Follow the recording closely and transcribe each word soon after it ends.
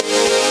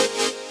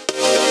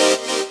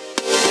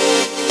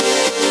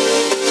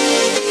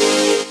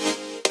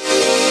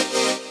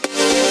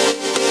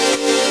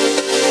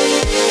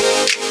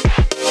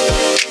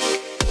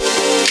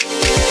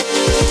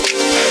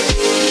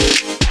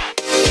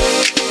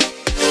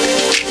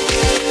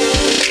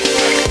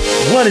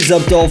What is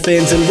up,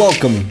 Dolphins, and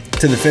welcome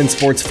to the Fin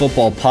Sports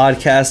Football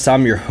Podcast.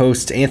 I'm your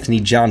host,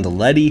 Anthony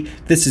Giandoletti.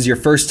 If this is your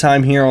first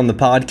time here on the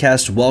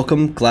podcast,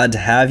 welcome. Glad to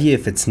have you.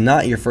 If it's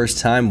not your first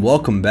time,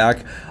 welcome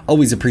back.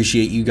 Always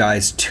appreciate you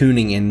guys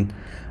tuning in.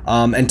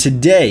 And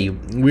today,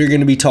 we're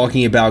going to be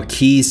talking about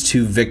keys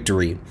to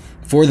victory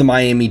for the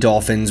Miami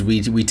Dolphins.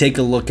 We take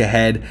a look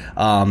ahead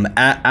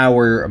at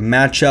our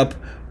matchup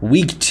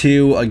Week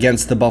 2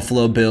 against the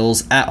Buffalo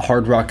Bills at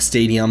Hard Rock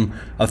Stadium,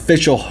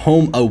 official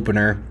home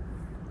opener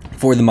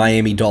for the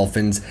Miami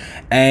Dolphins.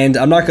 And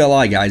I'm not gonna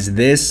lie, guys,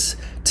 this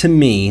to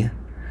me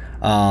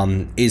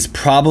is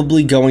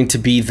probably going to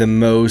be the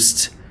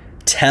most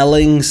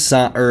telling this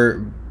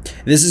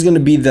is going to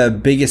be the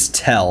biggest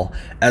tell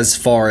as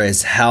far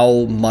as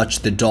how much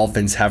the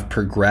Dolphins have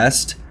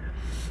progressed.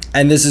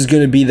 And this is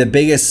going to be the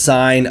biggest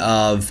sign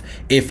of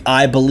if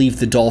I believe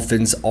the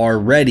Dolphins are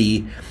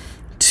ready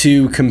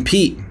to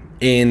compete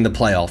in the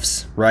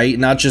playoffs, right?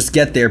 Not just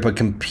get there, but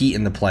compete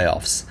in the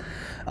playoffs.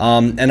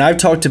 And I've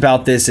talked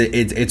about this.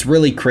 It's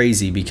really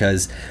crazy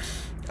because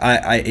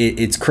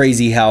it's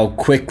crazy how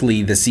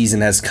quickly the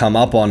season has come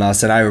up on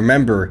us. And I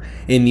remember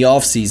in the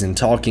offseason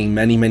talking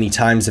many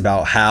times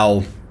about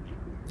how,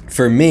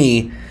 for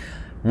me,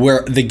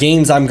 where the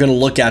games I'm going to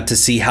look at to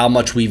see how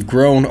much we've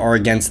grown are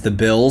against the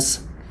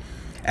Bills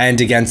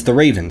and against the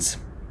Ravens.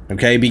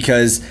 Okay,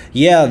 because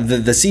yeah,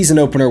 the season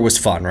opener was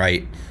fun,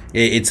 right?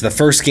 It's the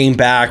first game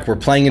back. We're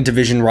playing a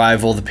division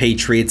rival, the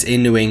Patriots,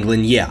 in New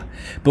England. Yeah,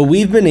 but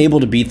we've been able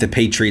to beat the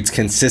Patriots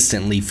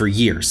consistently for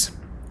years.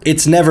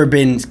 It's never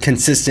been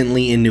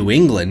consistently in New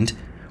England,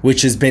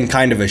 which has been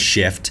kind of a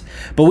shift,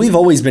 but we've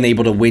always been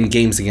able to win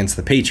games against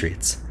the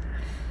Patriots.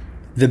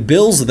 The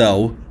Bills,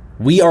 though,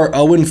 we are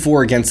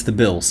 0-4 against the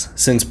Bills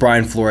since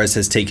Brian Flores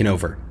has taken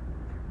over.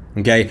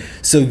 Okay,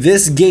 so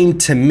this game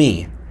to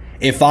me,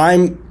 if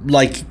I'm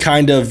like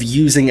kind of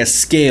using a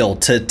scale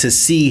to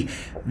see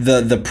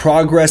the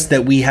progress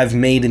that we have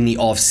made in the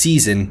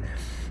offseason,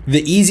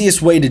 the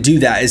easiest way to do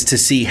that is to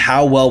see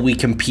how well we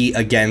compete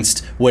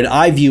against what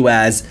I view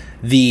as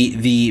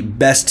the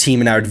best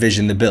team in our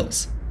division, the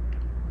Bills.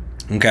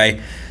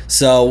 Okay,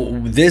 so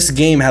this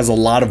game has a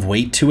lot of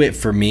weight to it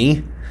for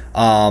me.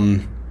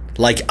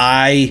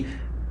 I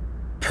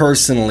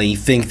personally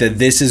think that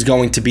this is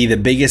going to be the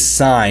biggest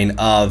sign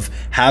of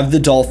have the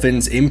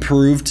Dolphins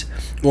improved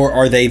or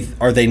are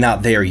they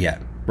not there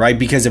yet, right?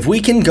 Because if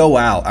we can go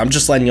out, I'm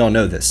just letting y'all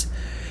know this.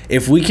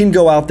 If we can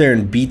go out there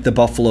and beat the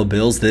Buffalo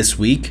Bills this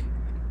week,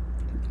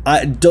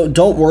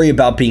 don't worry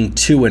about being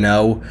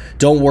 2-0.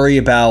 Don't worry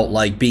about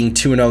like being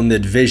 2-0 in the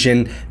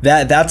division.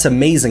 That's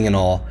amazing and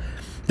all.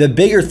 The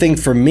bigger thing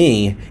for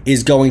me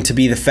is going to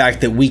be the fact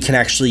that we can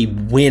actually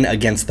win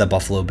against the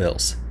Buffalo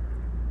Bills.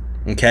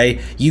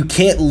 Okay? You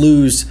can't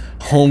lose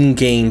home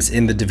games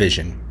in the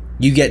division.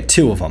 You get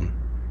 2 of them.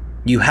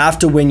 You have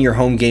to win your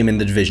home game in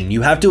the division.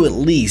 You have to at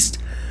least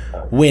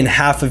win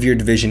half of your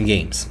division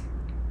games.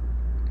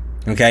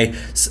 Okay?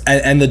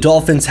 And the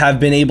Dolphins have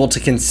been able to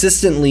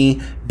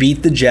consistently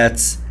beat the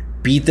Jets,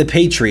 beat the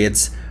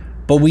Patriots,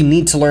 but we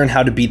need to learn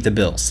how to beat the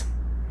Bills.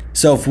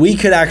 So if we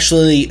could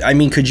actually,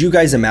 could you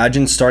guys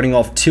imagine starting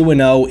off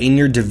 2-0 in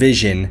your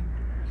division?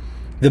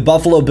 The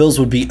Buffalo Bills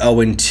would be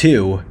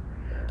 0-2.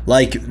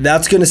 Like,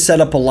 that's going to set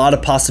up a lot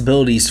of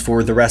possibilities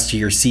for the rest of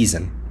your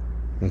season.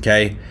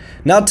 Okay?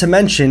 Not to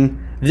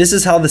mention, this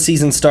is how the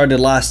season started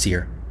last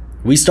year.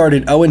 We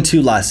started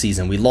 0-2 last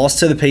season. We lost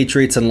to the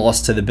Patriots and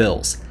lost to the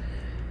Bills.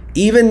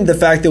 Even the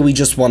fact that we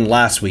just won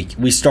last week,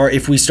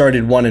 if we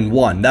started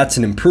 1-1, that's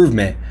an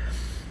improvement.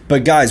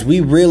 But guys, we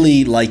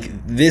really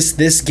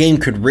this game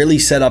could really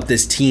set up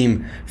this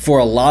team for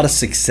a lot of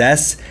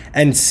success.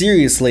 And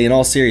seriously, in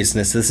all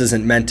seriousness, this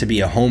isn't meant to be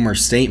a homer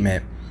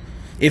statement.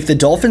 If the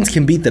Dolphins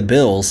can beat the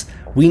Bills,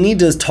 we need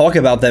to talk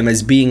about them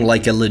as being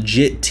like a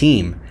legit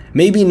team.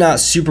 Maybe not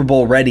Super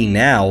Bowl ready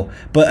now,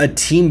 but a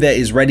team that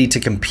is ready to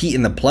compete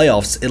in the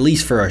playoffs, at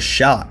least for a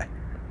shot.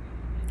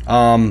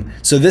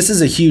 So this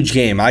is a huge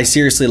game. I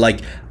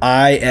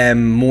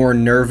am more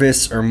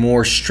nervous or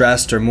more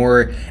stressed or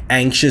more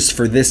anxious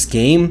for this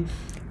game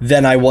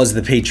than I was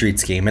the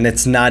Patriots game, and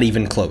it's not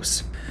even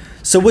close.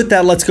 So with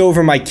that, let's go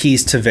over my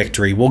keys to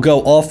victory. We'll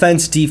go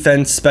offense,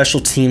 defense, special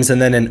teams,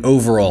 and then an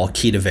overall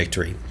key to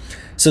victory.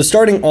 So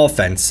starting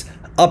offense,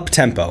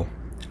 up-tempo.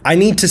 I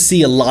need to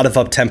see a lot of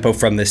up-tempo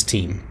from this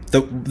team.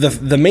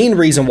 The main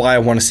reason why I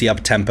want to see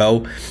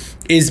up-tempo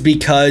is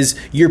because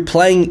you're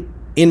playing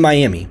in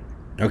Miami.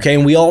 Okay,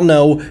 and we all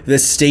know the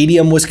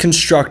stadium was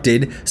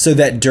constructed so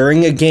that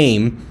during a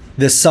game,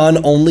 the sun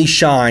only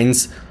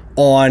shines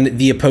on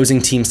the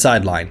opposing team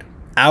sideline.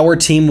 Our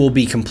team will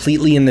be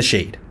completely in the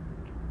shade.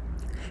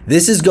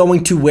 This is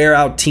going to wear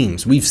out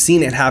teams. We've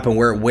seen it happen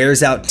where it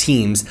wears out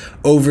teams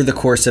over the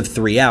course of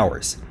 3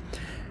 hours.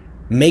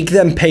 Make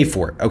them pay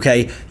for it,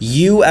 okay?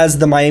 You as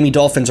the Miami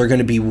Dolphins are going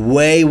to be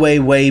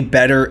way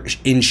better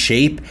in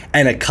shape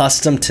and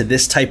accustomed to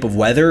this type of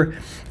weather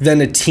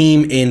than a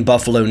team in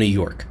Buffalo, New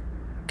York,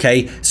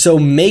 okay? So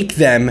make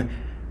them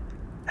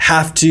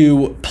have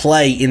to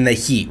play in the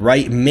heat,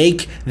 right?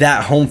 Make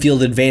that home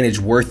field advantage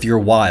worth your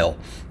while.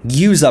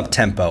 Use up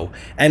tempo.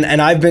 And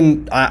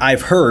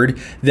I've heard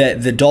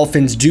that the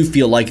Dolphins do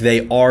feel like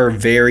they are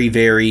very,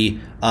 very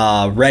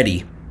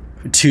ready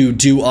to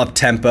do up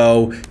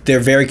tempo. They're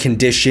very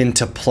conditioned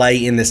to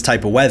play in this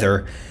type of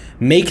weather.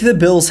 Make the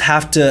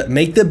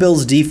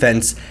Bills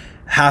defense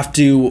have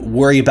to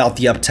worry about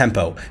the up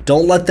tempo.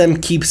 Don't let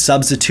them keep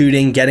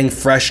substituting, getting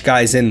fresh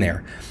guys in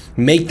there.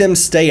 Make them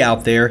stay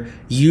out there,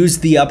 use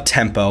the up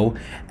tempo,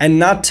 and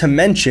not to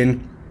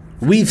mention,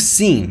 we've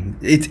seen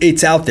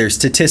it's out there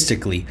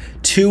statistically.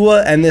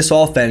 Tua and this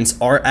offense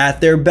are at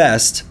their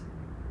best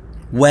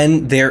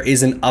when there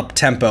is an up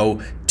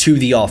tempo to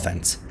the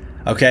offense.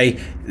 Okay,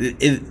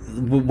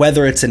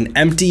 whether it's an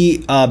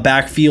empty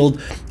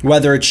backfield,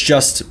 whether it's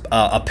just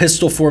a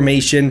pistol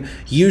formation,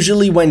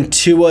 usually when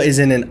Tua is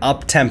in an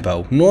up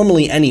tempo,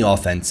 normally any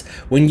offense,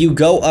 when you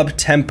go up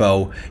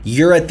tempo,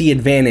 you're at the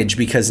advantage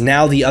because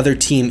now the other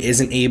team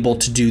isn't able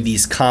to do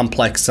these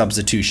complex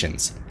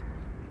substitutions.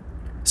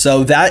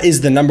 So that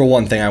is the number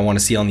one thing I want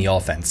to see on the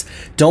offense.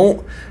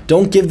 Don't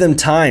give them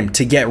time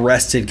to get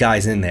rested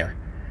guys in there.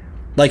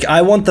 Like,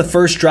 I want the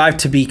first drive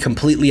to be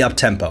completely up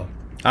tempo.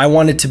 I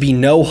want it to be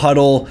no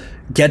huddle,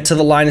 get to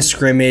the line of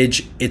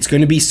scrimmage. It's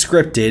going to be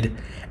scripted.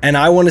 And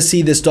I want to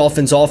see this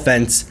Dolphins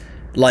offense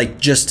like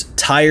just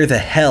tire the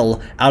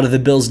hell out of the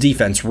Bills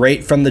defense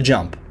right from the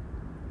jump.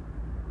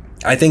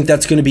 I think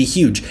that's going to be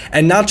huge.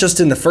 And not just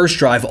in the first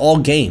drive, all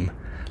game.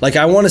 Like,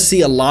 I want to see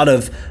a lot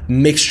of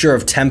mixture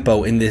of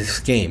tempo in this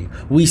game.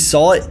 We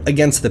saw it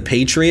against the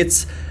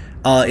Patriots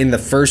in the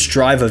first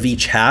drive of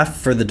each half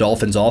for the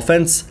Dolphins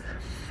offense.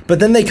 But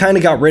then they kind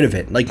of got rid of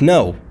it. Like,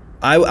 no.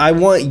 I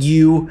want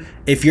you,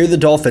 if you're the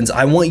Dolphins,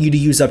 I want you to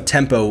use up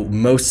tempo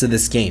most of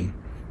this game.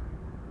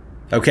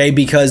 Okay,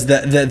 because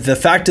the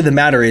fact of the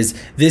matter is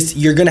this,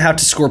 you're going to have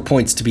to score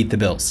points to beat the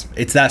Bills.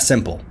 It's that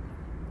simple.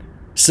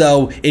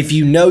 So if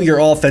you know your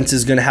offense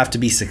is going to have to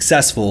be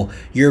successful,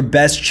 your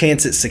best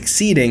chance at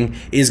succeeding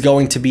is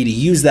going to be to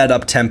use that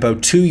up tempo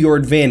to your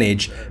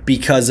advantage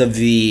because of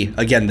the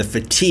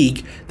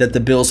fatigue that the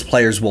Bills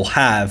players will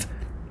have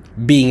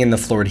being in the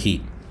Florida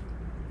Heat.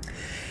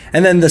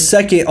 And then the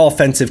second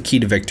offensive key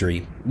to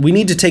victory, we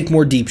need to take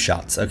more deep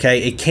shots,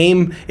 okay?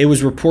 It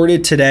was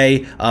reported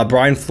today,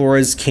 Brian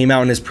Flores came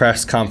out in his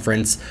press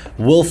conference,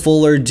 Will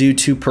Fuller, due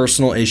to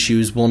personal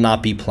issues, will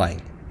not be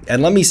playing.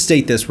 And let me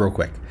state this real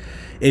quick.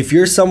 If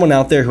you're someone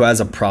out there who has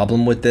a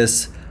problem with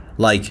this,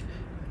 like,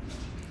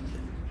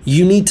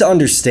 you need to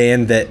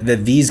understand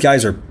that these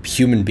guys are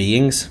human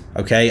beings,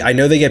 okay? I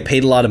know they get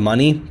paid a lot of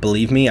money,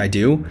 believe me, I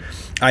do.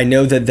 I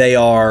know that they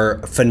are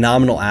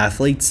phenomenal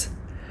athletes,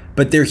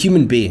 but they're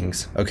human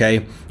beings,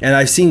 okay? And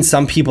I've seen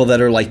some people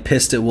that are like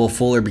pissed at Will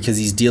Fuller because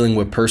he's dealing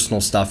with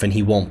personal stuff and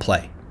he won't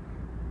play.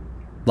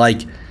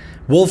 Like,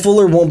 Will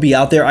Fuller won't be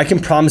out there. I can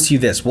promise you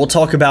this. We'll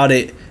talk about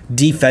it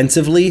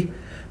defensively,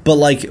 but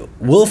like,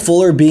 Will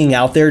Fuller being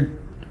out there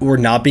or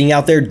not being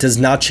out there does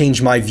not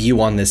change my view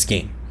on this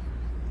game.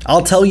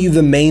 I'll tell you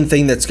the main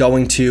thing that's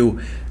going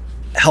to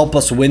help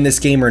us win this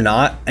game or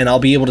not, and I'll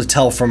be able to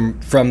tell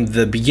from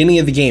the beginning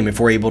of the game if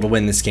we're able to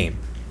win this game.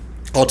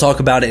 I'll talk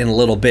about it in a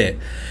little bit.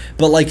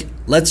 But, like,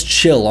 let's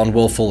chill on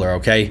Will Fuller,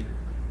 okay?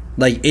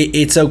 Like,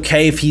 it's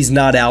okay if he's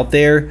not out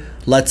there.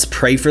 Let's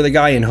pray for the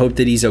guy and hope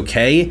that he's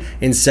okay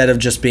instead of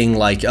just being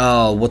like,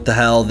 oh, what the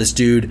hell? This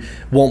dude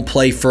won't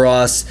play for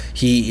us.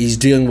 He's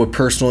dealing with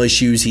personal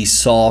issues. He's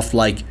soft.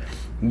 Like,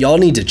 y'all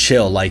need to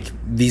chill. Like,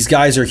 these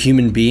guys are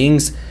human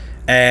beings,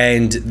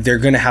 and they're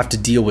going to have to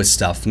deal with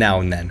stuff now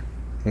and then,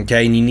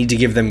 okay? And you need to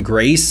give them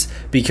grace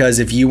because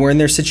if you were in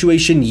their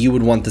situation, you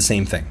would want the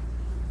same thing,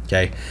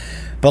 okay?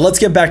 But let's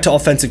get back to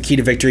offensive key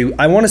to victory.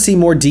 I want to see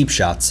more deep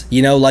shots.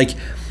 You know, like,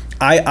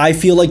 I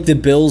feel like the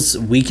Bills'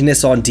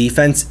 weakness on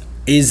defense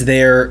is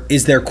their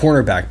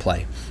cornerback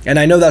play. And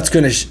I know that's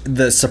going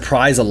to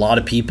surprise a lot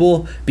of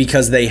people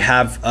because they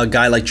have a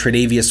guy like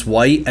Tre'Davious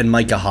White and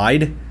Micah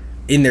Hyde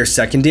in their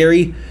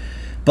secondary.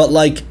 But,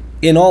 like,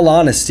 in all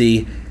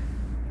honesty,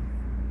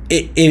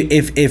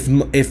 if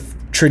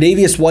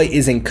Tre'Davious White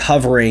isn't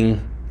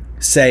covering,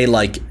 say,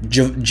 like,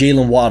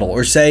 Jalen Waddle,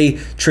 or say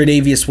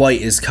Tre'Davious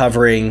White is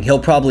covering, he'll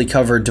probably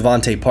cover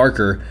Devontae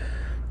Parker,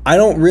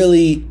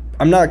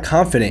 I'm not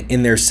confident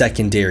in their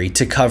secondary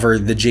to cover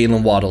the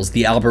Jalen Waddles,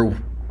 the Albert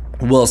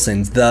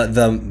Wilsons,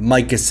 the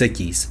Mike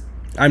Gesicki's.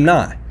 I'm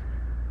not.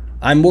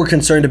 I'm more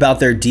concerned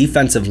about their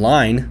defensive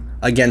line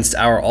against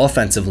our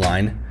offensive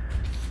line.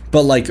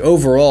 But, like,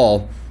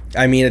 overall,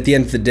 I mean, at the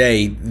end of the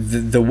day,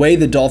 the way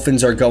the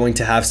Dolphins are going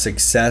to have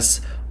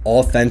success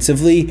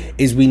offensively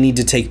is we need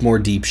to take more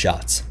deep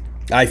shots.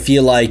 I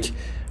feel like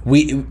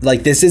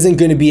this isn't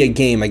going to be a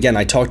game. Again,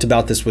 I talked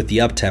about this with the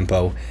up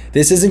tempo.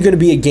 This isn't going to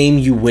be a game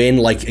you win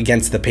like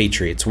against the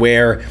Patriots,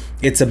 where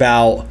it's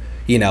about,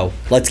 you know,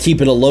 let's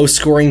keep it a low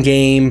scoring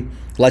game.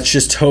 Let's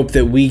just hope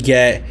that we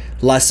get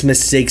less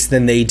mistakes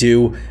than they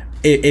do.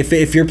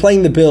 If you're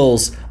playing the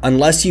Bills,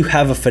 unless you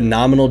have a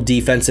phenomenal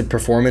defensive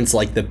performance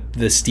like the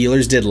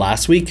Steelers did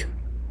last week,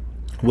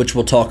 which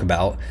we'll talk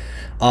about,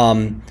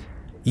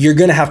 you're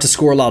going to have to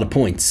score a lot of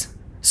points.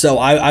 So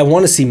I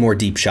want to see more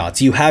deep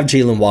shots. You have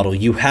Jalen Waddle.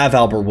 You have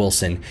Albert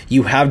Wilson.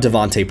 You have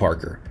Devontae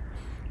Parker.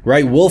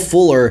 Right? Will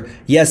Fuller,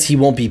 yes, he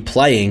won't be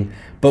playing,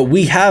 but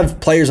we have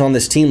players on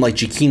this team like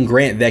Jakeem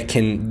Grant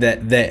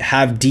that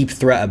have deep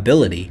threat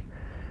ability.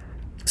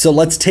 So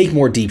let's take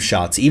more deep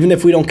shots. Even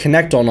if we don't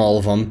connect on all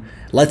of them,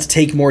 let's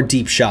take more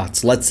deep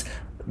shots. Let's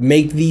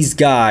make these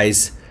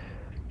guys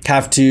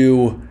have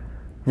to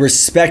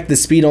respect the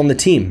speed on the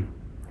team,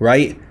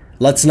 right?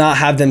 Let's not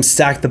have them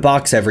stack the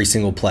box every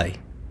single play.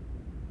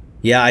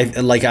 Yeah,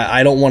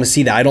 I don't want to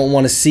see that. I don't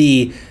want to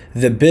see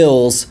the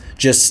Bills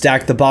just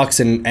stack the box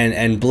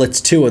and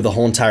blitz Tua the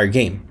whole entire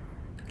game.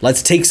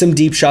 Let's take some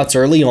deep shots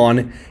early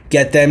on,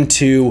 get them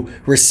to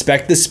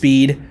respect the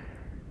speed,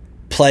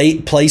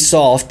 play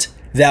soft.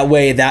 That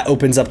way, that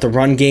opens up the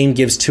run game,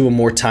 gives Tua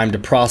more time to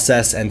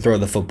process and throw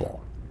the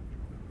football.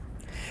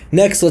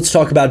 Next, let's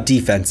talk about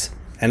defense.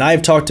 And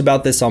I've talked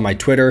about this on my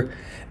Twitter.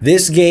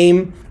 This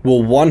game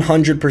will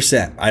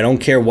 100%, I don't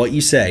care what you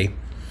say,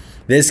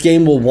 this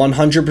game will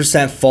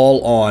 100%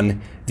 fall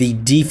on the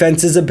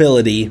defense's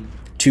ability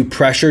to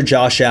pressure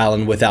Josh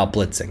Allen without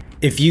blitzing.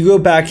 If you go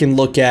back and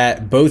look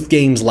at both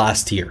games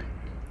last year,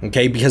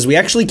 okay, because we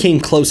actually came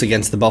close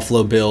against the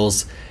Buffalo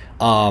Bills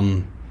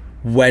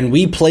when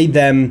we played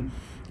them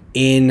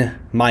in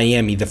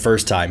Miami the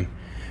first time.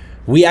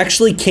 We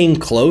actually came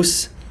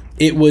close.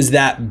 It was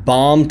that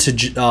bomb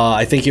to,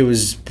 I think it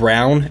was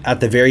Brown at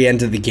the very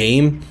end of the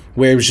game,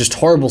 where it was just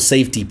horrible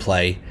safety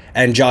play,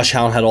 and Josh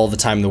Allen had all the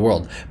time in the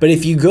world. But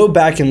if you go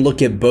back and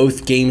look at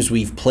both games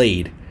we've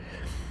played,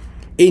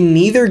 in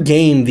neither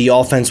game the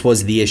offense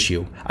was the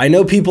issue. I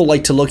know people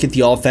like to look at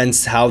the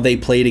offense, how they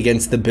played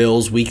against the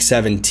Bills week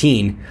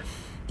 17.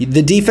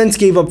 The defense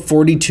gave up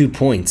 42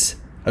 points.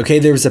 Okay,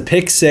 there was a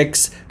pick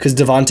six because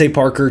Devontae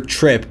Parker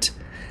tripped,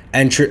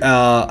 and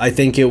I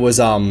think it was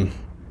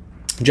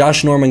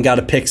Josh Norman got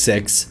a pick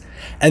six,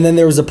 and then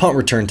there was a punt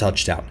return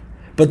touchdown.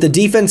 But the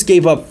defense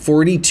gave up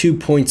 42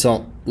 points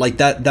on like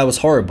that. That was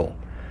horrible.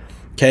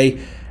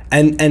 Okay,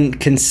 and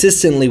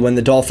consistently when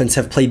the Dolphins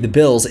have played the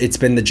Bills, it's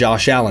been the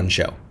Josh Allen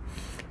show.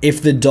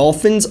 If the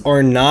Dolphins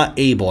are not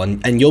able,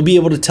 and you'll be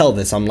able to tell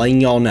this, I'm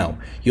letting y'all know,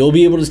 you'll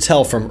be able to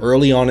tell from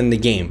early on in the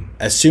game,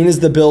 as soon as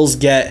the Bills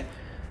get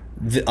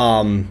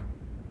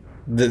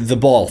the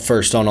ball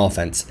first on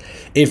offense,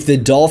 if the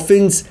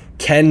Dolphins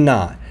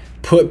cannot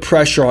put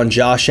pressure on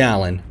Josh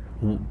Allen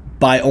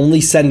by only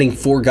sending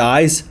 4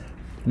 guys,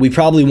 we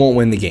probably won't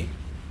win the game.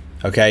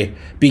 Okay?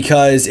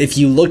 Because if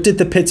you looked at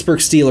the Pittsburgh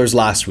Steelers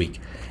last week,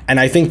 and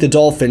I think the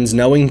Dolphins,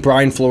 knowing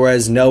Brian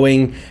Flores,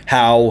 knowing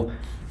how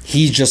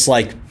he's just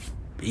like,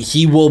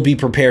 he will be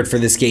prepared for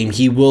this game.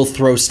 He will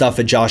throw stuff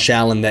at Josh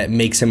Allen that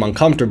makes him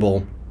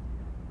uncomfortable.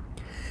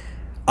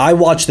 I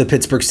watched the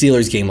Pittsburgh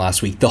Steelers game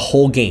last week, the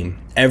whole game,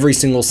 every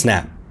single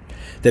snap.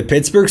 The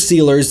Pittsburgh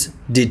Steelers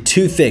did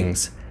 2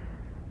 things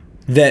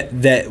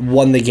that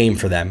won the game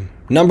for them.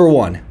 Number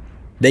 1,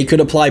 they could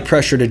apply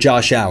pressure to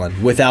Josh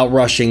Allen without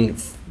rushing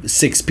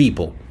 6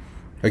 people.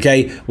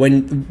 Okay,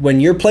 when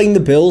you're playing the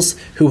Bills,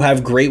 who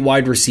have great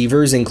wide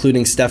receivers,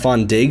 including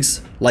Stephon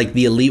Diggs, like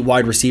the elite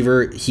wide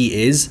receiver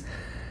he is,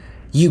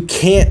 you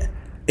can't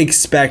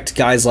expect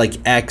guys like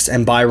X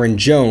and Byron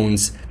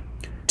Jones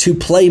to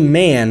play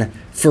man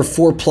for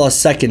 4+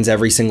 seconds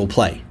every single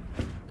play.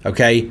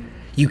 Okay,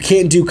 you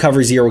can't do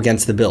cover 0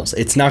 against the Bills.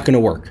 It's not going to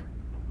work.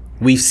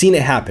 We've seen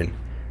it happen.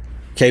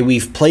 Okay,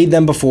 we've played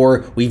them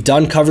before. We've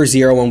done cover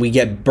 0 and we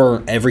get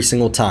burnt every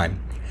single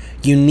time.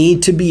 You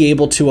need to be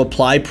able to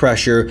apply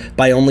pressure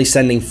by only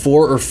sending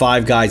 4 or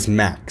 5 guys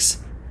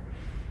max.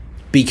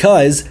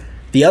 Because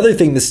the other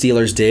thing the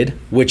Steelers did,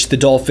 which the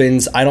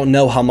Dolphins, I don't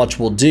know how much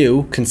will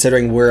do,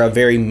 considering we're a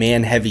very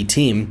man-heavy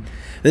team,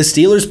 the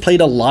Steelers played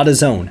a lot of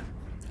zone.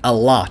 A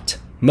lot.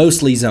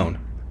 Mostly zone.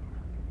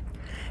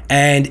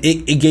 And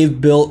it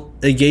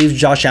gave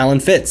Josh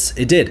Allen fits.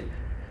 It did.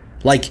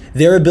 Like,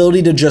 their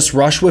ability to just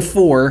rush with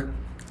 4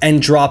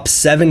 and drop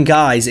 7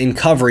 guys in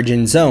coverage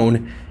in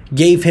zone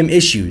gave him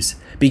issues,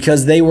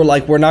 because they were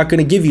like, we're not going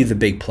to give you the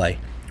big play.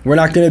 We're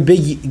not going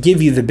to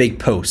give you the big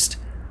post.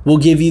 We'll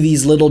give you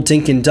these little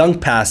dink and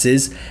dunk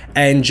passes,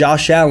 and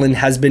Josh Allen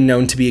has been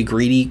known to be a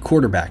greedy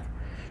quarterback.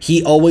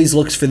 He always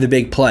looks for the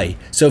big play.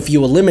 So if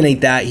you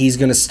eliminate that, he's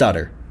going to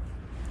stutter.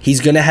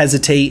 He's going to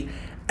hesitate,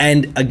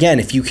 and again,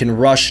 if you can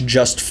rush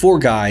just 4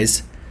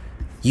 guys,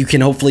 you can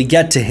hopefully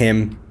get to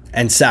him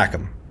and sack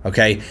him.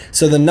 Okay?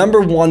 So the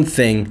number 1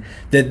 thing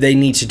that they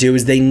need to do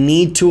is they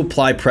need to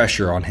apply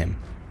pressure on him.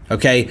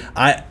 Okay,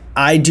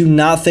 I do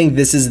not think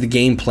this is the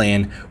game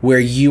plan where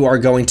you are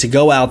going to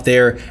go out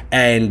there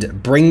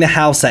and bring the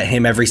house at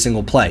him every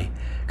single play.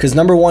 Because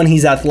number 1,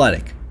 he's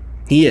athletic.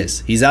 He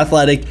is. He's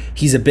athletic.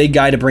 He's a big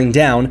guy to bring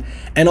down.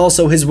 And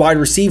also his wide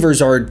receivers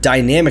are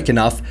dynamic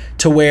enough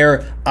to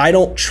where I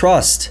don't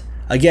trust,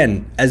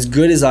 again, as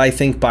good as I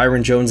think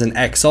Byron Jones and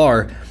X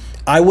are,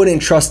 I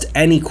wouldn't trust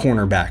any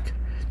cornerback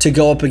to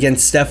go up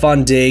against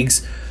Stephon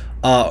Diggs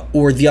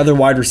or the other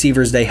wide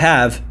receivers they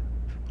have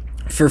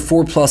for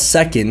 4+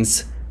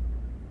 seconds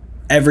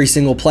every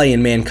single play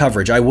in man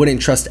coverage. I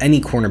wouldn't trust any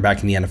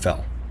cornerback in the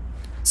NFL.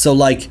 So,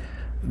 like,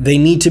 they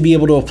need to be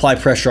able to apply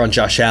pressure on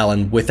Josh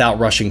Allen without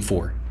rushing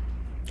 4.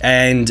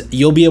 And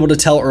you'll be able to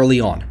tell early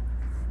on,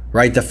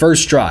 right? The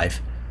first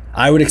drive,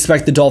 I would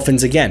expect the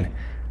Dolphins again.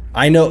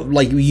 I know,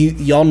 like,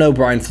 y'all know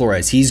Brian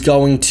Flores. He's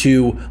going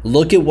to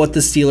look at what the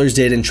Steelers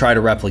did and try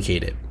to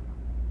replicate it.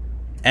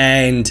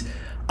 And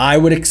I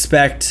would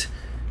expect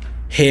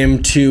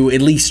him to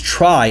at least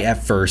try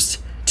at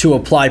first to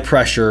apply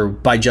pressure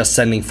by just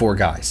sending 4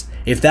 guys.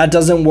 If that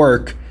doesn't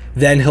work,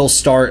 then he'll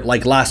start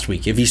like last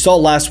week. If you saw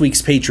last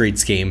week's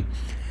Patriots game,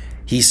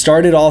 he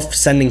started off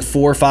sending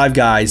 4 or 5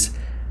 guys.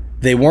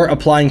 They weren't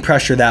applying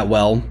pressure that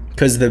well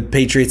because the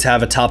Patriots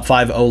have a top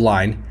 5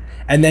 O-line.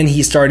 And then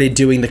he started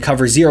doing the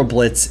cover 0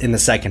 blitz in the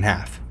second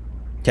half.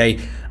 Okay,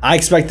 I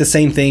expect the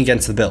same thing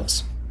against the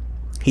Bills.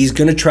 He's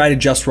going to try to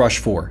just rush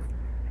 4.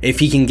 If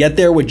he can get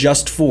there with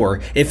just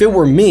 4, if it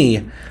were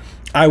me,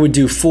 I would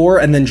do 4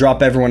 and then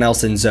drop everyone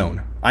else in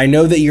zone. I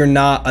know that you're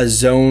not a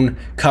zone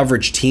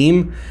coverage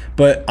team,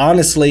 but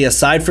honestly,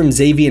 aside from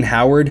Xavier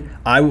Howard,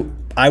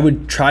 I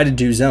would try to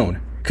do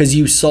zone because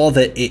you saw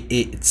that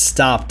it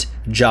stopped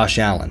Josh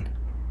Allen.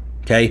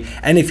 Okay,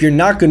 and if you're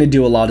not going to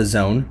do a lot of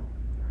zone,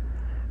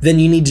 then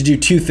you need to do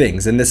 2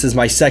 things, and this is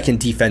my second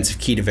defensive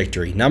key to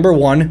victory. Number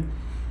 1,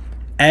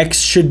 X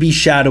should be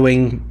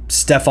shadowing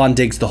Stefon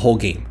Diggs the whole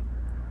game.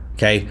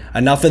 Okay,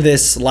 enough of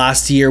this.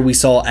 Last year we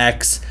saw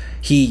X.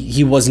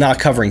 He was not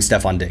covering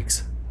Stefon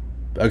Diggs.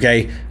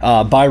 Okay,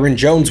 Byron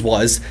Jones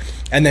was,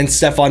 and then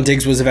Stefon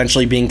Diggs was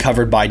eventually being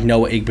covered by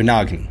Noah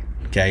Igbenogany.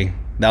 Okay,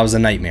 that was a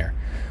nightmare.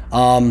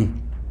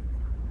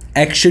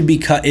 X should be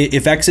cut.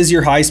 If X is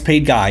your highest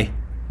paid guy,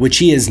 which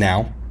he is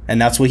now, and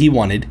that's what he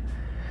wanted,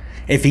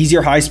 if he's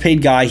your highest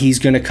paid guy, he's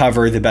going to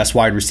cover the best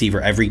wide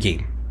receiver every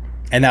game,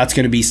 and that's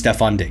going to be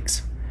Stefon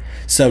Diggs.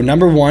 So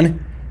number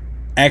 1,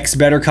 X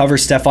better cover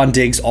Stefon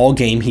Diggs all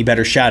game. He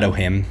better shadow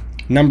him.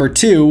 Number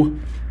 2,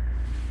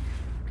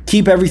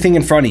 keep everything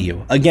in front of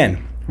you.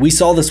 Again, we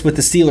saw this with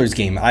the Steelers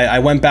game. I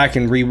went back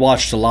and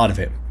rewatched a lot of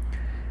it.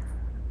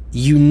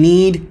 You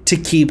need to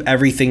keep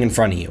everything in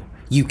front of you.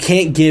 You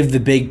can't give the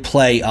big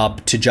play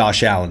up to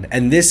Josh Allen.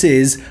 And this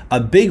is a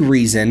big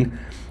reason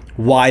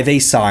why they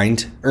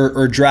signed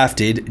or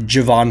drafted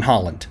Jevon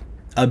Holland.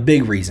 A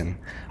big reason.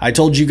 I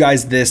told you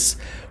guys this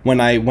when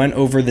I went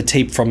over the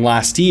tape from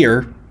last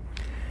year.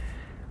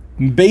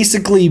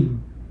 Basically,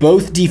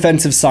 both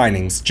defensive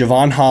signings,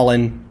 Jevon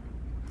Holland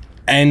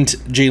and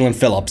Jaelan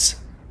Phillips,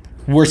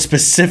 were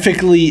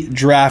specifically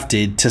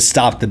drafted to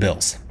stop the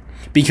Bills.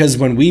 Because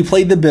when we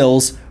played the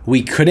Bills,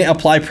 we couldn't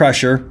apply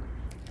pressure,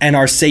 and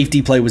our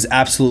safety play was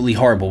absolutely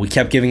horrible. We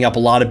kept giving up a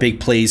lot of big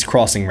plays,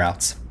 crossing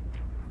routes.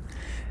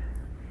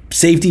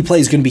 Safety play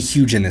is going to be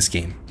huge in this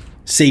game.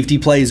 Safety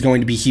play is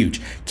going to be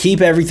huge.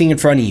 Keep everything in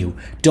front of you.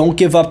 Don't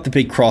give up the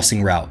big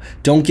crossing route.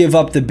 Don't give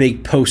up the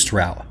big post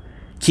route.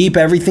 Keep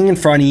everything in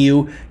front of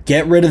you.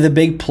 Get rid of the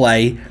big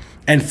play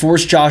and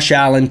force Josh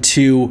Allen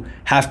to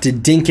have to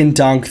dink and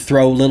dunk,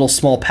 throw little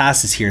small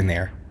passes here and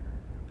there.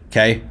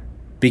 Okay?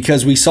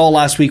 Because we saw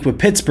last week with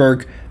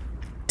Pittsburgh,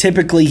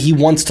 typically he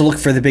wants to look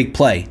for the big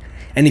play.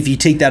 And if you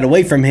take that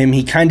away from him,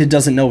 he kind of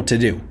doesn't know what to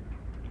do.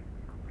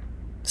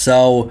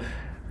 So,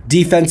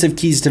 defensive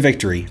keys to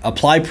victory.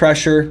 Apply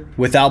pressure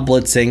without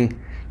blitzing.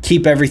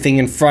 Keep everything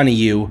in front of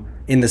you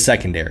in the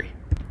secondary.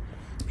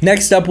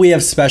 Next up, we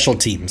have special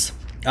teams.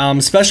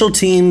 Special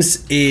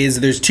teams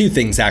there's 2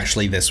 things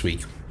actually this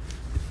week.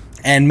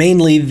 And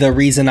mainly the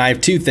reason I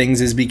have 2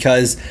 things is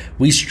because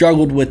we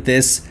struggled with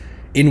this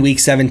in week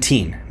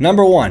 17.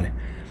 Number 1,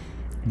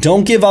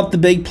 don't give up the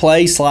big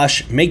play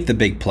 / make the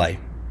big play.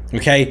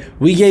 Okay,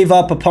 we gave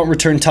up a punt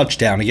return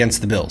touchdown against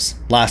the Bills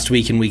last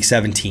week in week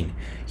 17.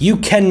 You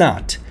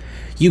cannot,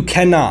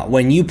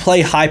 when you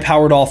play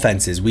high-powered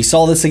offenses, we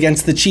saw this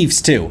against the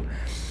Chiefs too,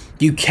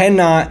 you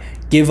cannot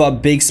give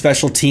up big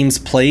special teams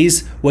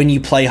plays when you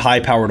play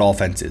high-powered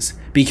offenses.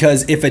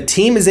 Because if a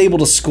team is able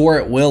to score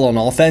at will on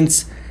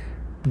offense,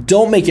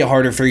 don't make it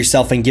harder for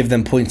yourself and give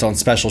them points on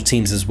special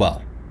teams as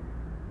well.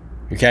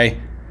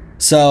 Okay?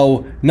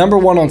 So, number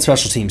 1 on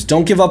special teams,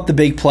 don't give up the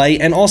big play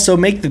and also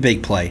make the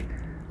big play.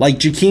 Like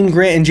Jakeem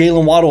Grant and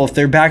Jalen Waddle, if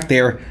they're back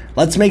there,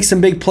 let's make some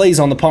big plays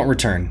on the punt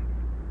return.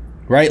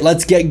 Right?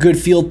 Let's get good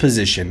field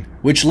position,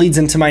 which leads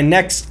into my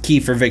next key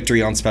for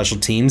victory on special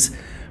teams.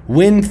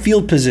 Win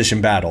field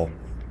position battle.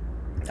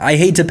 I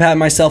hate to pat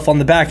myself on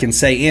the back and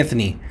say,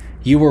 Anthony,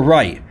 you were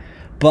right.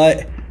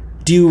 But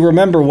do you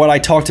remember what I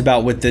talked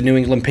about with the New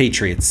England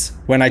Patriots?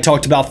 When I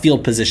talked about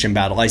field position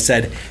battle, I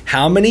said,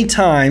 how many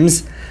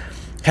times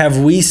have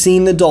we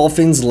seen the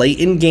Dolphins late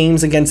in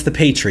games against the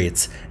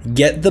Patriots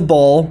get the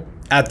ball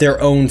at their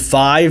own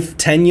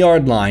 5-10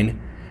 yard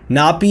line,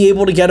 not be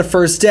able to get a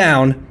first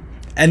down,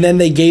 and then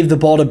they gave the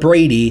ball to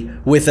Brady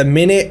with 1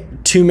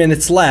 minute, 2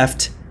 minutes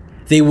left,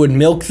 they would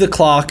milk the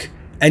clock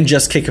and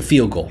just kick a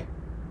field goal.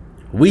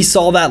 We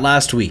saw that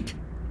last week.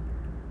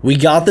 We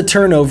got the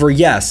turnover,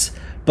 yes,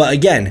 but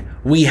again,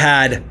 we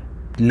had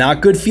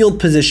not good field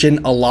position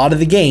a lot of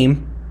the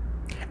game,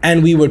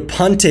 and we would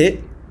punt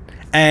it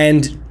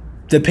and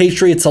The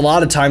Patriots a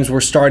lot of times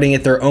were starting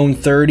at their own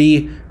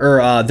 30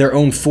 or their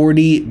own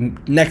 40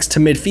 next to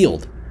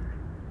midfield.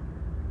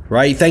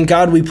 Right? Thank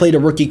God we played a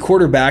rookie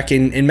quarterback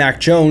in Mac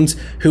Jones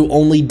who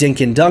only dink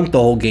and dunk the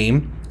whole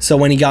game. So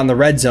when he got in the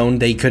red zone,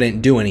 they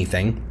couldn't do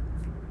anything.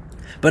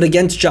 But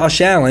against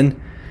Josh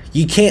Allen,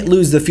 you can't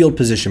lose the field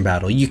position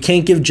battle. You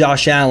can't give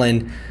Josh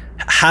Allen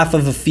half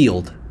of a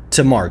field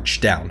to march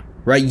down,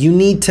 right? You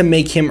need to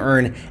make him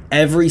earn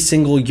every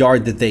single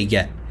yard that they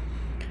get.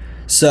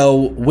 So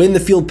win the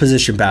field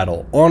position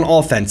battle on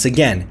offense.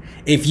 Again,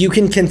 if you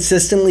can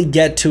consistently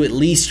get to at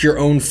least your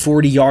own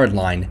 40-yard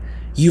line,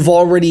 you've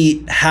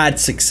already had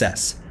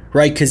success,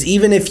 right? Because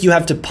even if you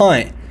have to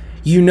punt,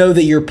 you know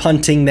that you're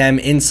punting them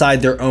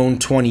inside their own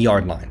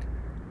 20-yard line.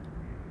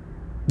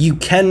 You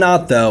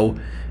cannot, though,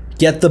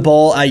 get the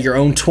ball at your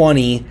own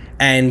 20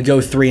 and go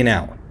 3 and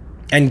out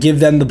and give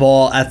them the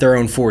ball at their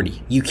own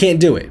 40. You can't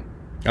do it.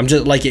 I'm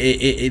just like,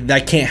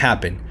 that can't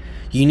happen.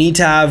 You need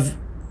to have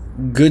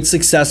good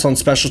success on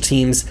special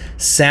teams,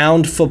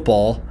 sound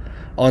football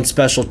on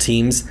special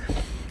teams.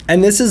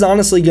 And this is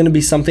honestly going to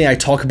be something I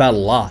talk about a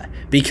lot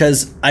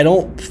because I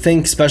don't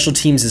think special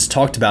teams is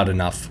talked about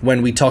enough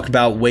when we talk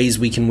about ways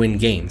we can win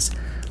games.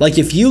 Like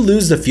if you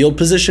lose the field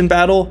position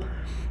battle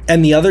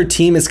and the other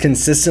team is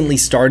consistently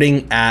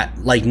starting at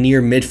like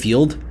near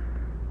midfield,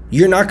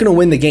 you're not going to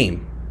win the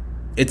game.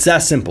 It's that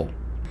simple.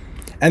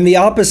 And the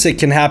opposite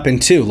can happen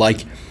too.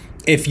 Like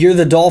if you're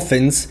the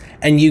Dolphins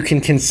and you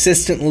can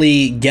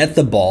consistently get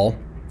the ball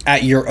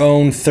at your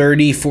own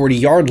 30,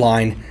 40-yard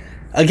line,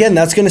 again,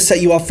 that's going to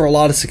set you up for a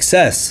lot of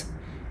success.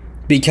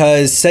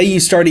 Because say you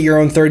start at your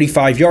own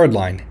 35-yard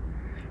line,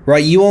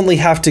 right? You only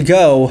have to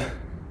go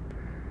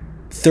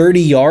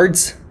 30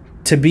 yards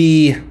to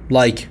be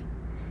like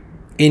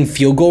in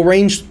field goal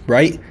range,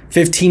 right?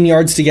 15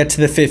 yards to get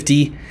to the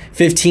 50,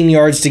 15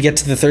 yards to get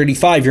to the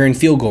 35, you're in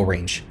field goal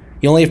range.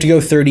 You only have to go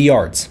 30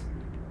 yards.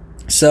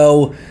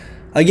 So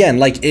again,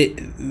 like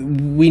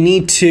we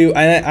need to,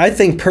 and I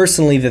think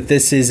personally that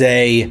this is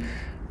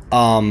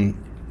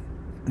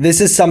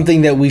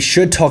something that we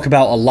should talk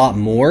about a lot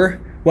more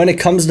when it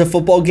comes to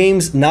football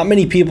games. Not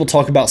many people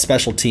talk about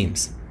special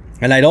teams.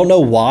 And I don't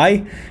know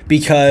why,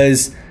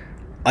 because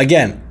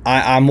again,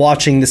 I'm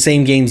watching the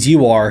same games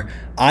you are.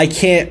 I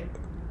can't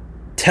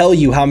tell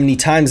you how many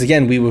times,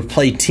 again, we would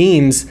play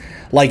teams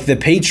like the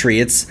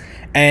Patriots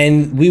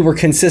and we were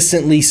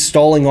consistently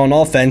stalling on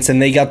offense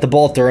and they got the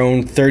ball at their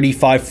own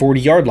 35,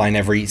 40-yard line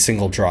every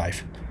single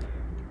drive.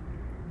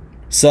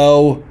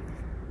 So,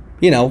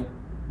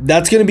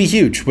 that's going to be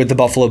huge with the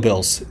Buffalo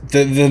Bills.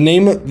 The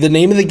name of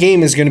the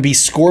game is going to be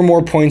score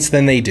more points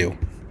than they do.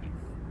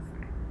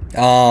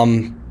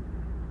 And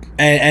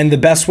the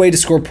best way to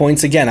score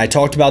points, again, I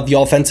talked about the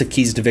offensive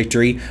keys to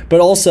victory, but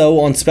also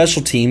on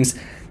special teams,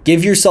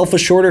 give yourself a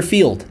shorter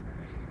field.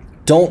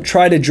 Don't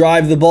try to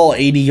drive the ball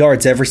 80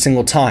 yards every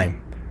single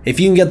time. If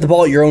you can get the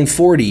ball at your own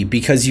 40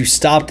 because you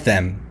stopped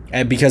them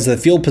because of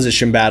the field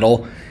position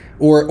battle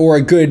or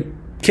a good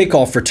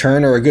kickoff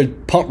return or a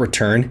good punt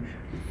return,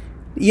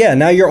 yeah,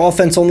 now your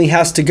offense only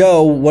has to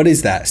go,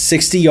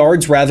 60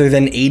 yards rather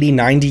than 80,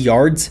 90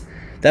 yards?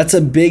 That's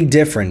a big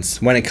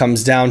difference when it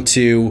comes down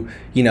to,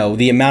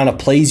 the amount of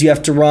plays you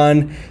have to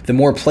run. The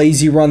more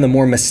plays you run, the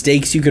more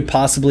mistakes you could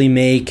possibly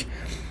make.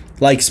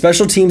 Like,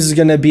 special teams is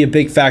going to be a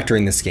big factor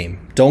in this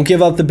game. Don't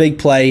give up the big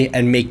play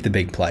and make the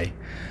big play.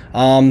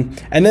 And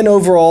then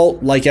overall,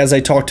 like as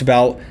I talked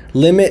about,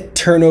 limit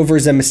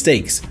turnovers and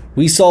mistakes.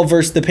 We saw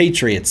versus the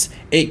Patriots.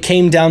 It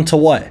came down to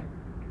what?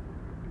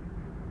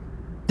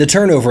 The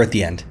turnover at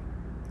the end.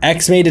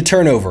 X made a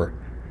turnover.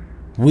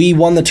 We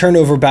won the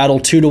turnover battle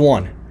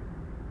 2-1.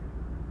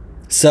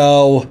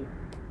 So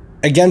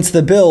against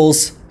the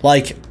Bills,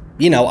 I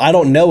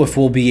don't know if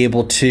we'll be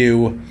able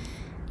to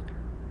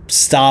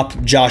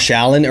stop Josh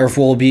Allen or if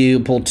we'll be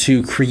able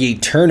to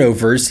create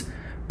turnovers,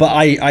 but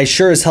I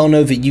sure as hell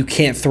know that you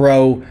can't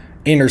throw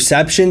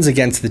interceptions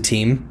against the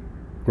team,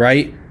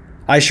 right?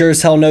 I sure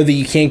as hell know that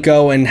you can't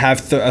go and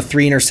have a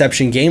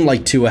 3-interception game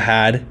like Tua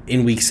had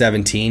in Week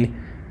 17.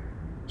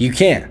 You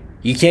can't.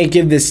 You can't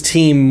give this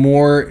team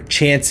more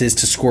chances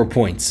to score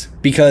points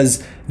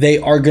because they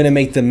are going to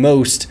make the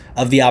most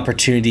of the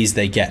opportunities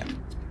they get,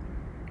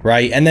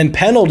 right? And then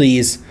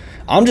penalties,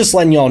 I'm just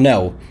letting y'all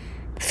know,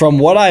 from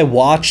what I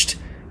watched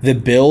the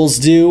Bills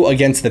do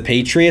against the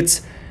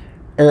Patriots,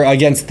 or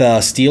against the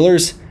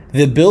Steelers,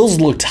 the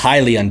Bills looked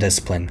highly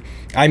undisciplined.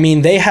 I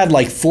mean, they had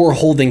 4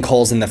 holding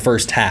calls in the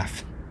first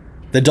half.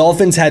 The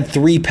Dolphins had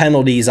 3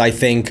 penalties, I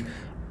think,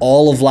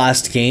 all of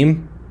last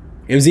game.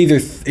 It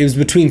was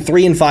between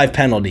 3 and 5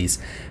 penalties.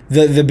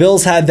 The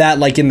Bills had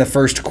that in the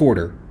first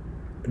quarter,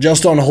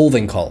 just on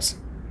holding calls.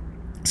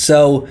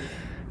 So,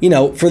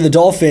 for the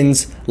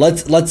Dolphins,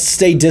 let's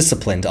stay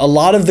disciplined. A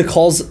lot of the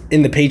calls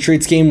in the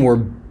Patriots game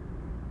were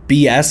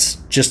BS,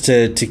 just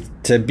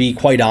to be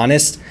quite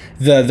honest.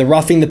 The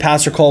roughing the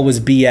passer call was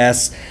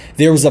BS.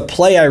 There was a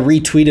play I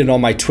retweeted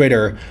on my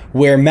Twitter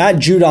where Matt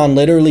Judon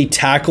literally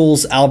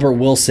tackles Albert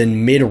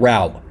Wilson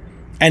mid-route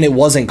and it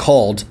wasn't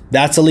called.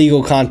 That's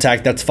illegal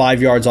contact. That's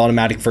 5 yards,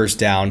 automatic first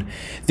down.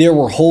 There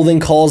were holding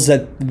calls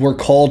that were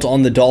called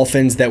on the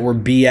Dolphins that were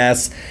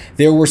BS.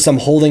 There were some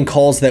holding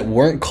calls that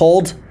weren't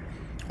called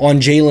on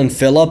Jalen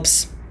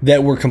Phillips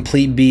that were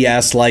complete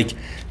BS. Like,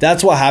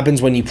 that's what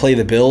happens when you play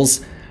the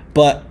Bills,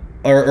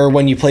 or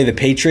when you play the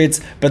Patriots.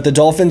 But the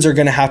Dolphins are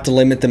going to have to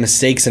limit the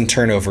mistakes and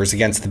turnovers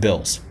against the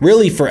Bills.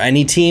 Really, for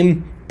any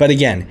team. But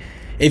again,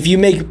 if you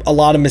make a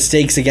lot of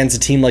mistakes against a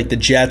team like the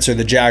Jets or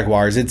the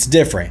Jaguars, it's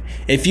different.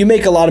 If you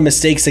make a lot of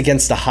mistakes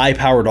against a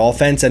high-powered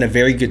offense and a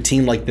very good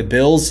team like the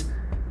Bills,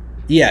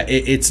 yeah,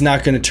 it's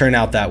not going to turn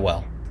out that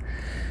well.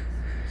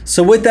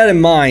 So with that in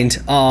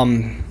mind,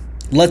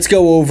 let's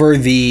go over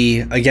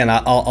again,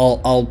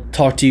 I'll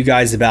talk to you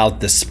guys about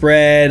the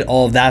spread,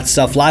 all of that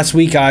stuff. Last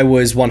week, I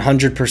was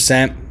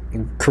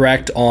 100%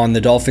 correct on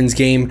the Dolphins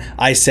game.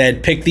 I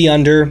said pick the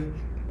under.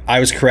 I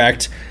was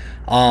correct.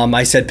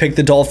 I said pick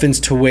the Dolphins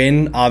to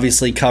win,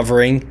 obviously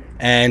covering,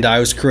 and I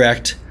was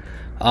correct.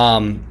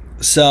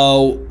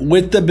 So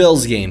with the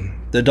Bills game,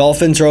 the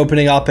Dolphins are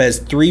opening up as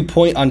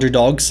 3-point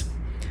underdogs.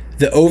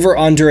 The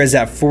over-under is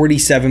at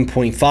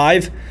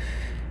 47.5.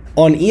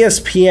 On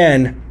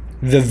ESPN,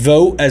 the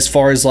vote as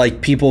far as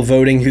like people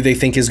voting who they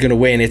think is going to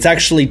win, it's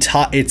actually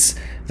it's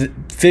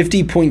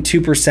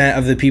 50.2%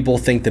 of the people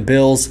think the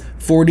Bills,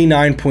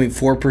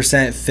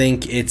 49.4%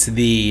 think it's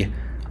the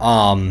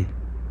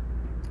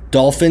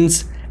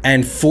Dolphins,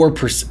 and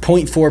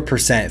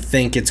 0.4%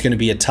 think it's going to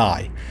be a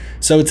tie.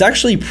 So it's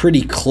actually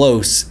pretty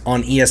close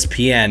on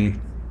ESPN.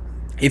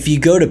 If you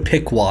go to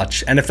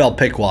PickWatch, NFL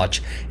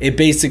PickWatch, it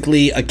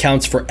basically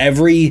accounts for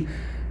every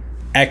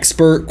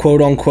expert,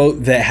 quote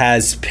unquote, that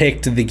has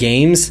picked the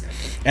games.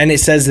 And it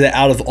says that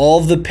out of all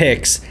of the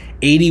picks,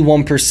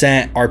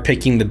 81% are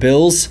picking the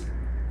Bills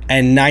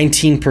and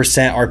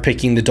 19% are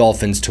picking the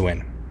Dolphins to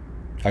win.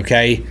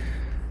 Okay?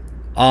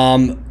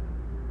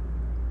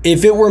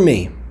 If it were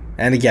me,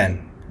 and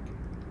again,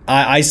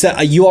 I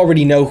said you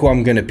already know who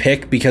I'm going to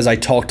pick because I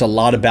talked a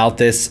lot about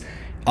this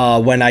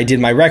when I did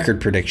my record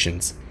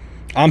predictions.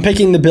 I'm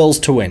picking the Bills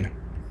to win.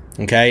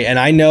 Okay, and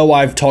I know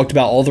I've talked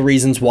about all the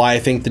reasons why I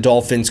think the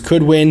Dolphins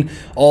could win,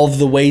 all of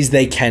the ways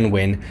they can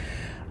win.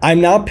 I'm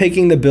not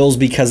picking the Bills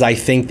because I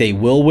think they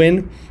will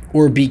win,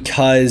 or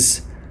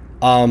because,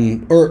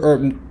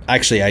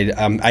 actually,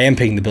 I am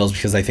picking the Bills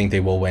because I think they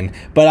will win.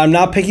 But I'm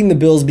not picking the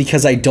Bills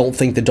because I don't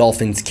think the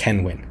Dolphins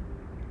can win.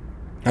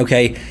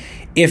 Okay,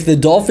 if the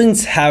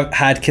Dolphins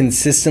had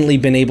consistently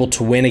been able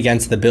to win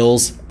against the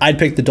Bills, I'd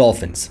pick the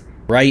Dolphins.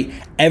 Right?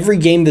 Every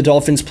game the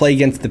Dolphins play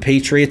against the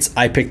Patriots,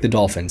 I pick the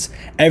Dolphins.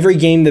 Every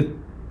game the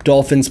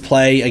Dolphins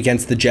play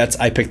against the Jets,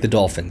 I pick the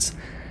Dolphins.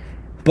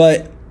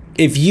 But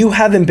if you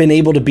haven't been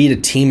able to beat a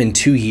team in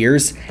 2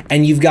 years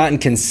and you've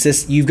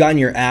gotten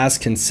your ass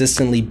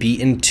consistently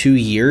beaten 2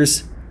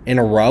 years in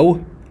a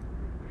row,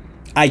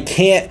 I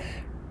can't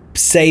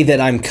say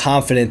that I'm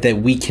confident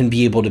that we can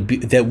be able to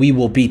that we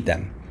will beat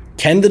them.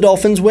 Can the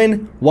Dolphins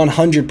win?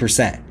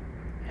 100%.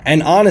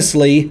 And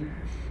honestly,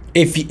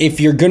 if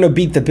you're going to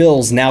beat the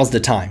Bills, now's the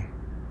time.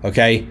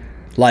 Okay?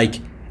 Like,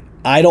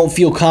 I don't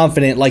feel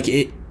confident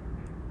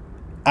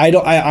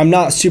I'm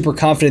not super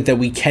confident that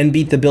we can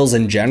beat the Bills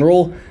in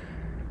general,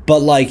 but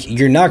like,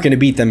 you're not going to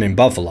beat them in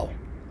Buffalo.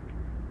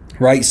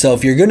 Right? So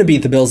if you're going to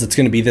beat the Bills, it's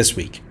going to be this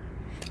week.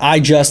 I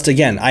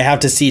have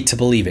to see it to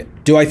believe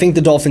it. Do I think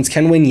the Dolphins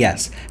can win?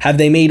 Yes. Have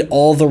they made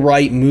all the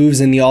right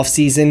moves in the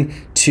offseason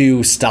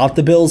to stop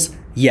the Bills?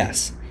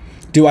 Yes.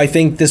 Do I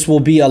think this will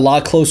be a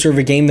lot closer of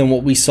a game than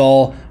what we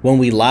saw when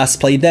we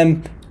last played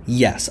them?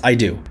 Yes, I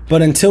do.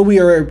 But until we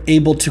are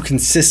able to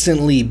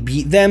consistently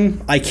beat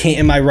them, I can't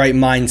in my right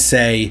mind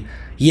say,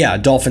 yeah,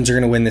 Dolphins are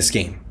going to win this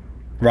game,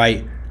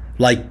 right?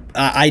 Like,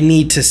 I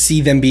need to see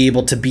them be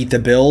able to beat the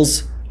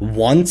Bills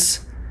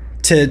once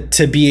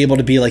to be able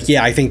to be like,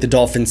 yeah, I think the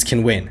Dolphins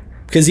can win.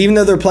 Because even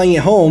though they're playing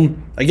at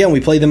home, again, we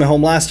played them at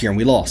home last year and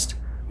we lost.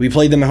 We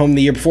played them at home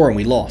the year before and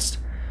we lost,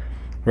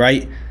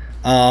 right?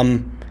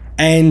 And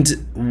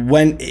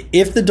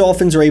if the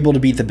Dolphins are able to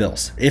beat the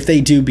Bills, if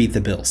they do beat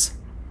the Bills,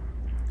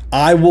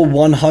 I will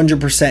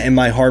 100% in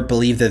my heart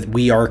believe that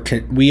we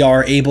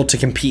are able to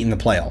compete in the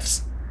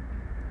playoffs.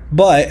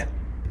 But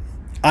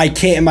I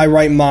can't in my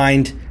right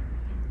mind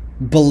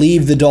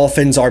believe the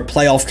Dolphins are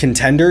playoff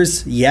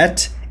contenders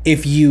yet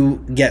if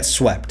you get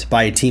swept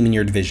by a team in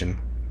your division,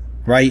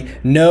 right?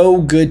 No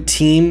good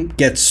team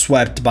gets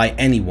swept by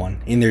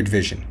anyone in their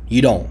division.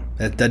 You don't.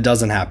 That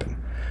doesn't happen.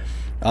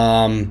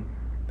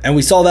 And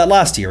we saw that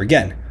last year.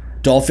 Again,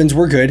 Dolphins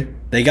were good.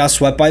 They got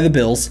swept by the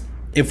Bills.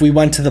 If we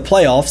went to the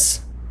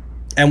playoffs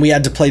and we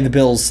had to play the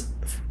Bills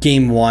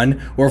game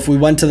 1, or if we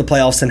went to the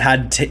playoffs and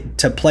had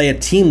to play a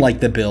team like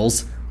the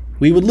Bills,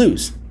 we would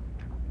lose.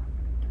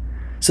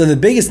 So the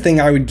biggest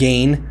thing I would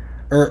gain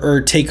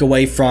or take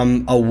away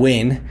from a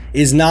win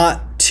is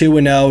not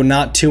 2-0,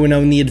 not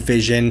 2-0 in the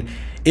division.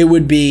 It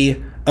would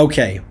be,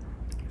 okay,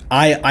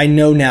 I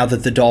know now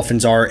that the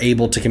Dolphins are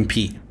able to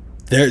compete.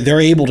 They're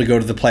able to go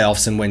to the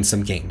playoffs and win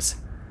some games.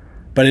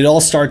 But it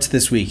all starts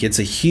this week. It's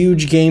a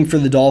huge game for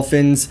the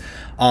Dolphins.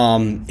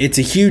 It's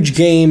a huge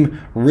game,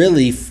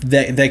 really,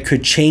 that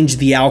could change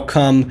the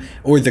outcome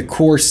or the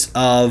course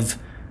of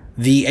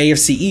the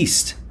AFC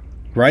East,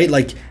 right?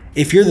 Like,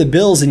 if you're the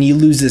Bills and you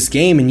lose this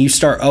game and you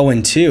start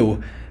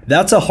 0-2,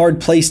 that's a hard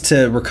place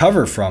to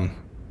recover from,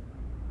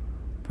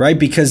 right?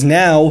 Because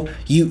now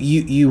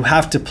you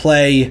have to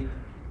play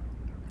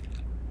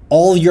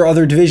all your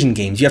other division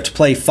games. You have to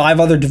play 5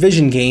 other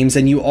division games,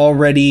 and you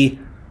already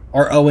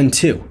are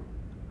 0-2.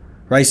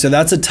 Right, so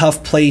that's a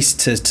tough place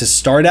to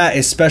start at,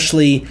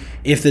 especially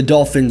if the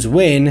Dolphins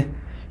win.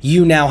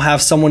 You now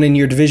have someone in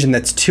your division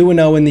that's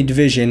 2-0 in the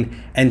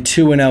division and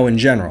 2-0 in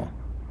general.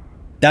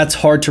 That's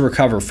hard to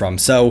recover from.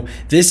 So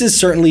this is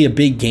certainly a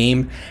big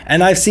game.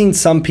 And I've seen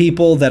some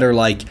people that are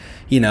like,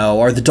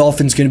 are the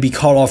Dolphins going to be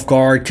caught off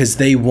guard because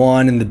they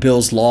won and the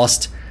Bills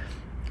lost?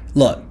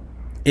 Look,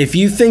 if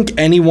you think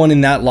anyone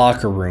in that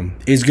locker room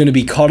is going to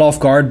be caught off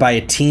guard by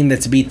a team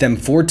that's beat them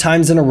 4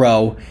 times in a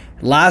row,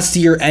 last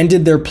year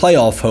ended their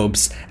playoff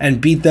hopes, and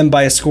beat them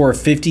by a score of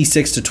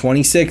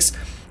 56-26,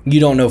 you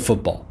don't know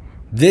football.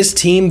 This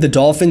team, the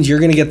Dolphins, you're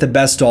going to get the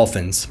best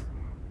Dolphins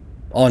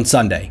on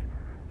Sunday.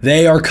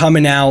 They are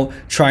coming out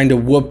trying to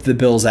whoop the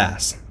Bills'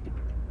 ass.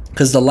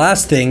 Because the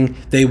last thing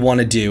they want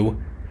to do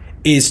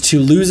is to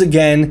lose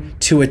again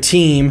to a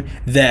team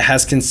that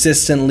has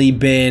consistently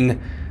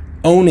been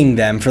owning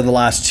them for the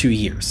last 2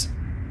 years.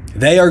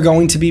 They are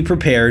going to be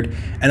prepared,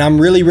 and I'm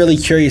really, really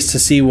curious to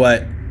see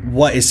what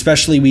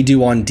especially we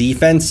do on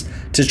defense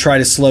to try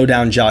to slow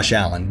down Josh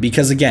Allen.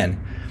 Because again,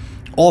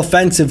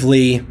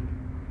 offensively,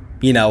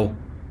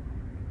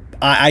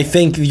 I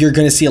think you're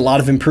going to see a lot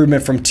of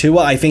improvement from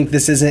Tua. I think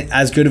this isn't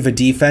as good of a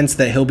defense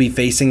that he'll be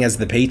facing as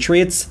the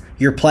Patriots.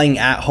 You're playing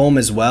at home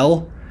as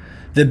well.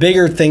 The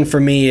bigger thing for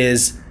me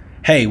is,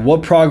 hey,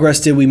 what progress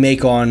did we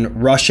make on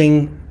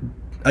rushing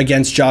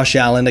against Josh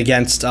Allen,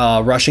 against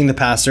rushing the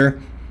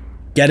passer,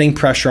 getting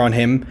pressure on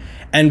him,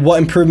 and what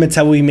improvements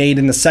have we made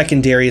in the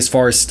secondary as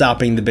far as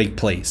stopping the big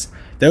plays?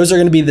 Those are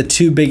going to be the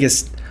 2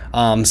 biggest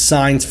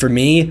signs for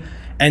me,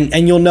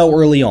 and you'll know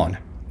early on.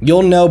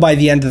 You'll know by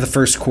the end of the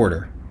first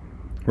quarter,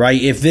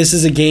 right? If this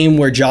is a game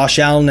where Josh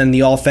Allen and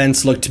the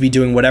offense look to be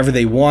doing whatever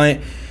they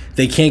want,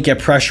 they can't get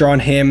pressure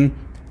on him,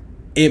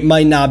 it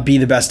might not be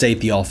the best day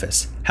at the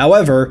office.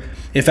 However,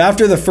 if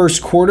after the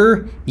first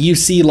quarter you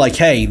see like,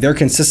 hey, they're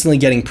consistently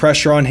getting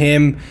pressure on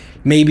him,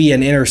 maybe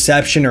an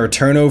interception or a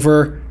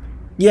turnover,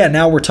 yeah,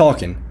 now we're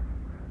talking.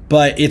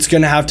 But it's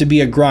going to have to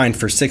be a grind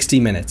for 60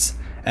 minutes.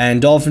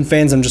 And Dolphin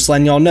fans, I'm just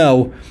letting y'all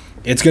know,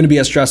 it's going to be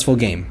a stressful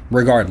game,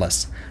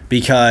 regardless.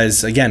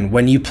 Because, again,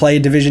 when you play a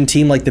division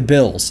team like the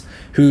Bills,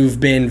 who've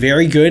been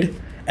very good,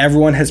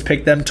 everyone has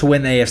picked them to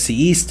win the AFC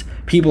East,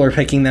 people are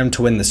picking them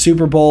to win the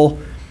Super Bowl,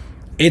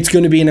 it's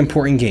going to be an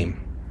important game.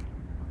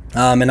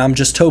 And I'm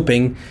just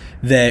hoping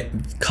that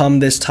come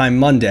this time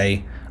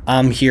Monday,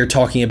 I'm here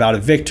talking about a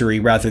victory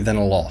rather than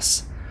a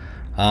loss.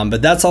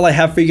 But that's all I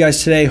have for you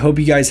guys today. Hope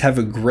you guys have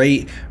a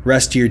great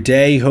rest of your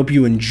day. Hope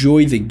you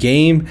enjoy the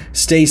game.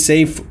 Stay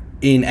safe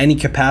in any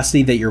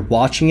capacity that you're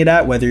watching it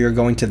at, whether you're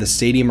going to the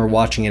stadium or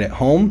watching it at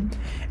home.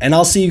 And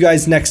I'll see you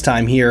guys next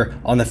time here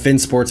on the Fin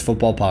Sports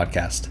Football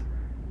Podcast.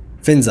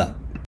 Fins up.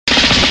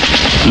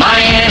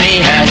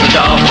 Miami has the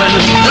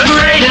Dolphins, the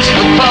greatest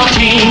football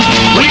team.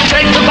 We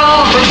take the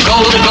ball from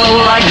goal to goal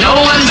like no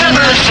one's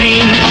ever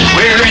seen.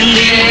 We're